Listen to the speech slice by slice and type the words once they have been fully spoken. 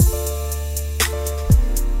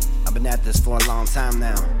at this for a long time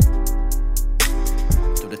now.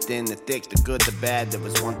 Through the thin, the thick, the good, the bad, there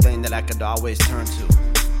was one thing that I could always turn to,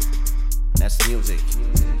 and that's music.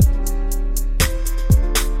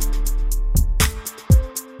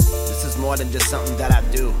 This is more than just something that I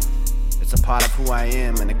do. It's a part of who I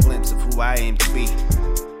am and a glimpse of who I aim to be.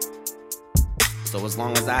 So as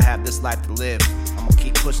long as I have this life to live, I'm gonna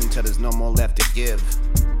keep pushing till there's no more left to give.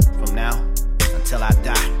 From now until I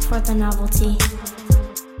die. For the novelty.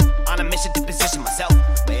 On a mission to position myself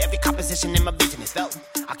where every composition in my vision is felt.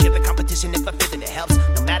 I'll kill the competition if I feel that it helps.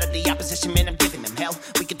 No matter the opposition, man, I'm giving them hell.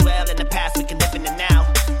 We can dwell in the past, we can live in the now.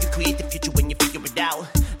 You create the future when you figure it out.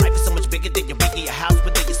 Life is so much bigger than your rig or your house.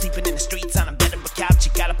 Whether you're sleeping in the streets on a bed or a couch,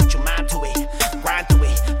 you gotta put your mind to it, grind to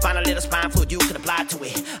it. Find a little spine food you can apply to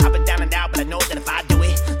it. I've been down and out, but I know that if I do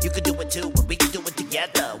it, you can do it too. But we can do it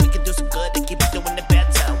together. We can do some good and keep it doing it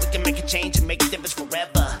better. We can make a change and make a difference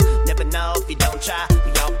forever. Never know if you don't try.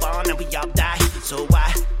 We all born and we all die. So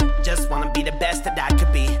I just wanna be the best that I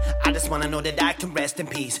could be. I just wanna know that I can rest in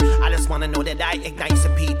peace. I just wanna know that I ignite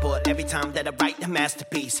some people every time that I write a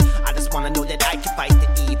masterpiece. I just wanna know that I can fight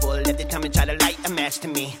the evil every time I try to light a match to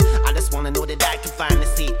me. I just wanna know that I can finally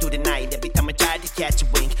see through the night every time I try to catch a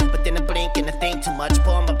wink. But then I blink and I think too much.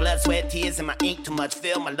 Pour my blood, sweat, tears, and my ink too much.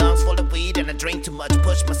 Fill my lungs full of weed and I drink too much.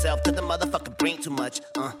 Push myself to the motherfucking brink too much.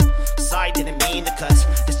 Sorry, didn't mean to cuss.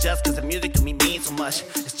 It's just cause the music to me means so much.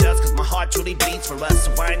 It's just cause my heart truly beats for us.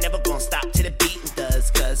 So I ain't never gonna stop till the beating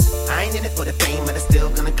does. Cause I ain't in it for the fame, but I'm still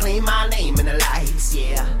gonna claim my name in the lights,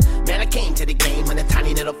 yeah. Man, I came to the game with a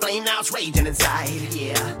tiny little flame, now it's raging inside,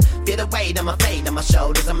 yeah. Feel the weight on my fate on my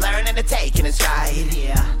shoulders, I'm learning to take it in stride,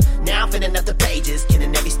 yeah. Now I'm filling up the pages,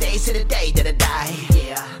 killing every stage to the day that I die,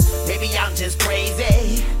 yeah. Maybe I'm just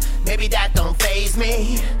crazy, maybe that don't faze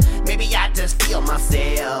me. Maybe I just feel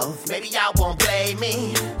myself, maybe y'all won't blame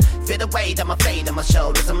me. Feel the weight on my fate on my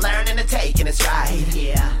shoulders, I'm learning to take it in stride,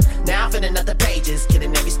 yeah. Now I'm filling up the pages,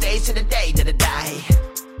 killing every stage to the day that I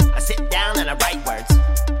die. I sit down and I write words,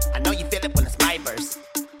 I know you feel it when it's my verse.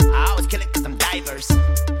 I always kill it cause I'm diverse.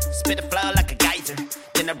 Spit a flood like a geyser,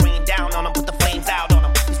 then I rain down on them, put the flames out on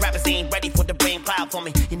them. These rappers ain't ready for the rain cloud for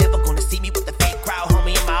me. You're never gonna see me with the fake crowd,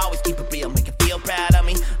 homie. I'ma always keep it real, make you feel proud of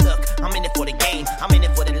me. Look, I'm in it for the game, I'm in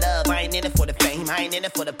it for the love. I ain't in it for the fame, I ain't in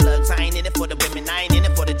it for the plugs. I ain't in it for the women, I ain't in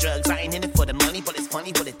it for the drugs. I ain't in it for the money, but it's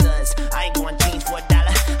funny what it does. I ain't going change for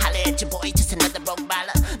 $1. Holla at your boy, just another broke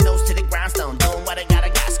baller. Nose to the grindstone, doing what I got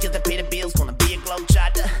skills to pay the bills, gonna be a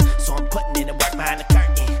globetrotter. So I'm putting in the work behind the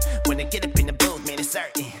curtain. When I get up in the booth, man, it's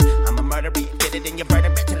certain I'm a murderer, get it in your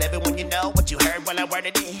vertebrae. Tell everyone you know what you heard when I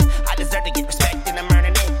worded it. I deserve to get respect and I'm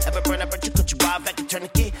earning it. Ever burn a virtue, cut you off like a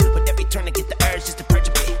tourniquet. With every turn I get the urge just to purge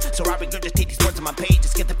a bit. So I regurgitate these words on my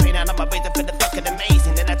pages, get the paint out of my face, I feel the fucking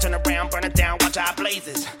amazing. Then I turn around, burn it down, watch how it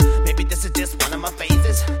blazes. Maybe this is just one of my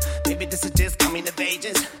phases. Maybe this is just coming of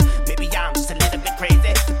ages. Maybe I'm just a little bit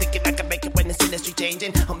crazy, thinking I can make it when this industry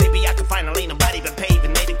changing. Or maybe I can finally nobody but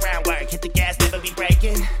paving, lay the groundwork, hit the gas, never be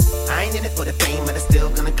breaking. I ain't in it for the fame, but I'm still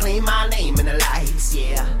gonna claim my name in the lights,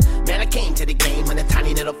 yeah. Man, I came to the game with a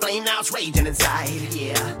tiny little flame, now it's raging inside,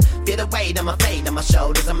 yeah. Feel the weight on my fate on my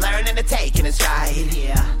shoulders, I'm learning to take it in stride,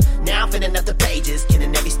 yeah. Now I'm filling up the pages,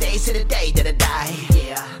 killing every stage to the day that I die,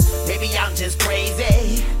 yeah. Maybe I'm just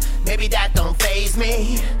crazy, maybe that don't faze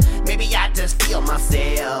me. Maybe I just feel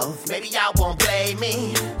myself, maybe y'all won't blame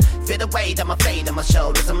me. Feel the weight on my fate on my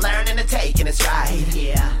shoulders, I'm learning to take it in stride,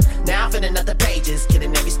 yeah. Now I'm filling up the pages,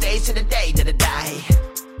 killing every stage to the day that I die.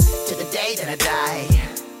 To the day that I die.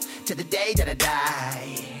 To the day that I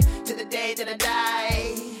die. To the day that I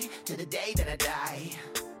die. To the day that I die.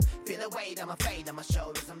 Feel the weight on my fate on my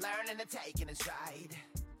shoulders, I'm learning to take it in stride.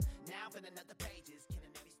 Now I'm filling up the